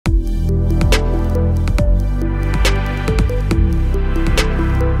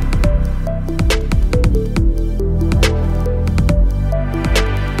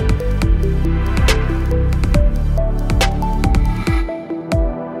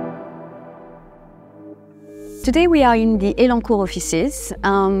Today we are in the Elancourt offices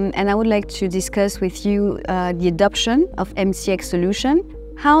and I would like to discuss with you the adoption of MCX solution.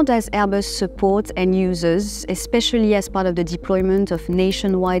 How does Airbus support end users, especially as part of the deployment of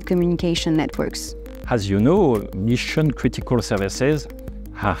nationwide communication networks? As you know, mission-critical services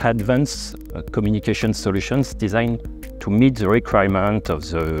are advanced communication solutions designed to meet the requirement of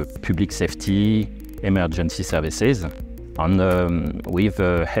the public safety, emergency services. And with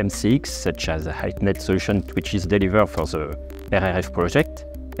MCX, such as a Agnet solution which is delivered for the RRF project,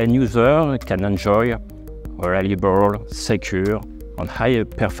 end user can enjoy reliable, secure, and high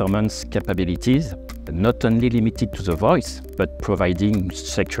performance capabilities, not only limited to the voice, but providing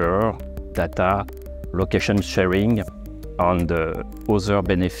secure data, location sharing, and other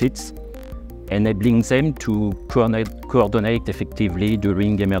benefits, enabling them to coordinate effectively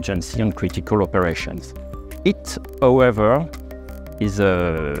during emergency and critical operations. It, however, is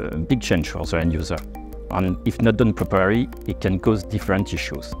a big change for the end user, and if not done properly, it can cause different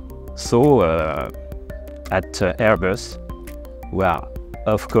issues. So, at Airbus, we are,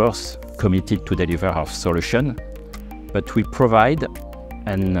 of course, committed to deliver our solution, but we provide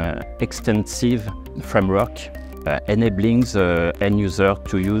an extensive framework enabling the end user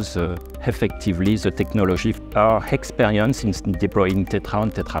to use effectively the technology. Our experience in deploying Tetra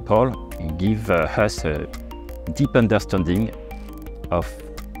and Tetrapol give us a deep understanding of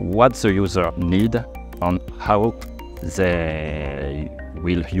what the user needs and how they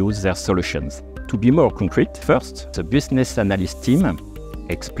will use their solutions. To be more concrete, first, the business analyst team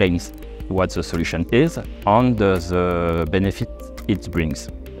explains what the solution is and the benefit it brings.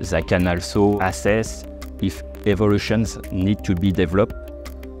 They can also assess if evolutions need to be developed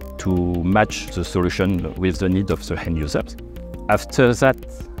to match the solution with the need of the end users. After that,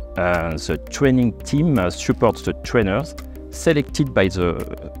 the training team supports the trainers selected by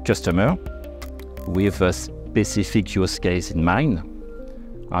the customer with a specific use case in mind,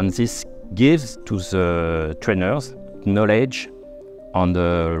 and this gives to the trainers knowledge on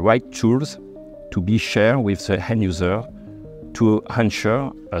the right tools to be shared with the end user to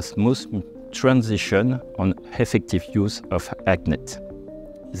ensure a smooth transition and effective use of Agnet.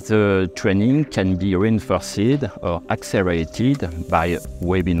 The training can be reinforced or accelerated by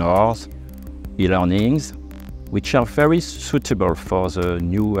webinars, e-learnings, which are very suitable for the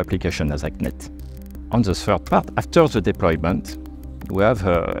new application as Agnet. On the third part, after the deployment, we have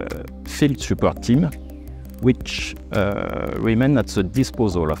a field support team which remain at the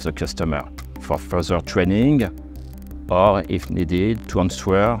disposal of the customer for further training or, if needed, to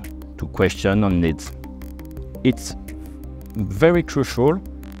answer to questions and needs. It's very crucial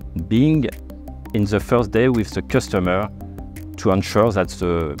being in the first day with the customer to ensure that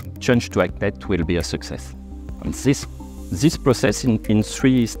the change to Agnet will be a success. And this process in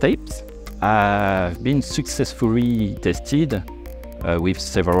 3 steps have been successfully tested with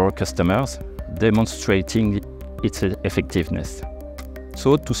several customers, demonstrating its effectiveness.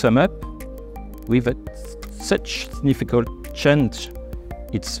 So to sum up, with such significant change,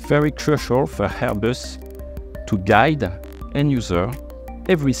 it's very crucial for Airbus to guide end user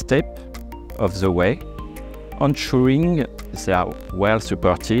every step of the way, ensuring they are well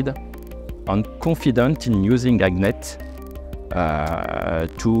supported and confident in using Agnet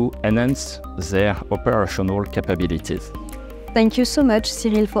to enhance their operational capabilities. Thank you so much,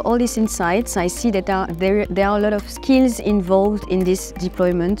 Cyril, for all these insights. I see that there are a lot of skills involved in this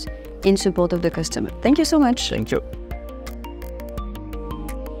deployment in support of the customer. Thank you so much. Thank you.